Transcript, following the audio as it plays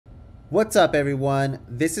What's up everyone,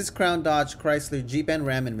 this is Crown Dodge Chrysler Jeep and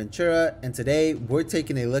Ram in Ventura, and today we're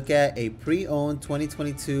taking a look at a pre-owned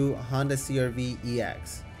 2022 Honda CR-V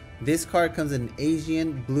EX. This car comes in an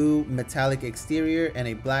Aegean blue metallic exterior and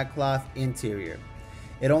a black cloth interior.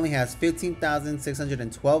 It only has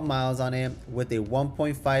 15,612 miles on it with a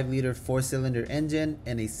 1.5 liter 4-cylinder engine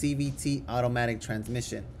and a CVT automatic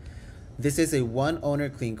transmission. This is a one-owner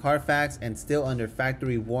clean CarFax and still under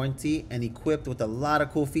factory warranty and equipped with a lot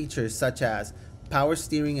of cool features such as power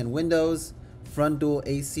steering and windows, front dual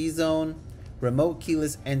AC zone, remote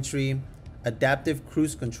keyless entry, adaptive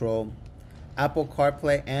cruise control, Apple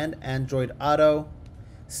CarPlay and Android Auto,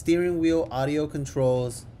 steering wheel audio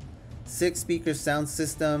controls, 6-speaker sound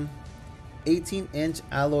system, 18-inch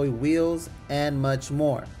alloy wheels, and much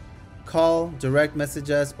more. Call, direct message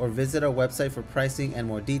us, or visit our website for pricing and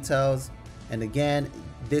more details. And again,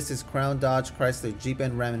 this is Crown Dodge Chrysler Jeep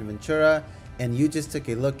and Ram in Ventura, and you just took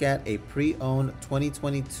a look at a pre-owned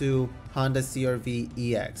 2022 Honda CR-V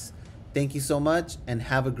EX. Thank you so much and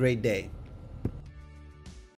have a great day.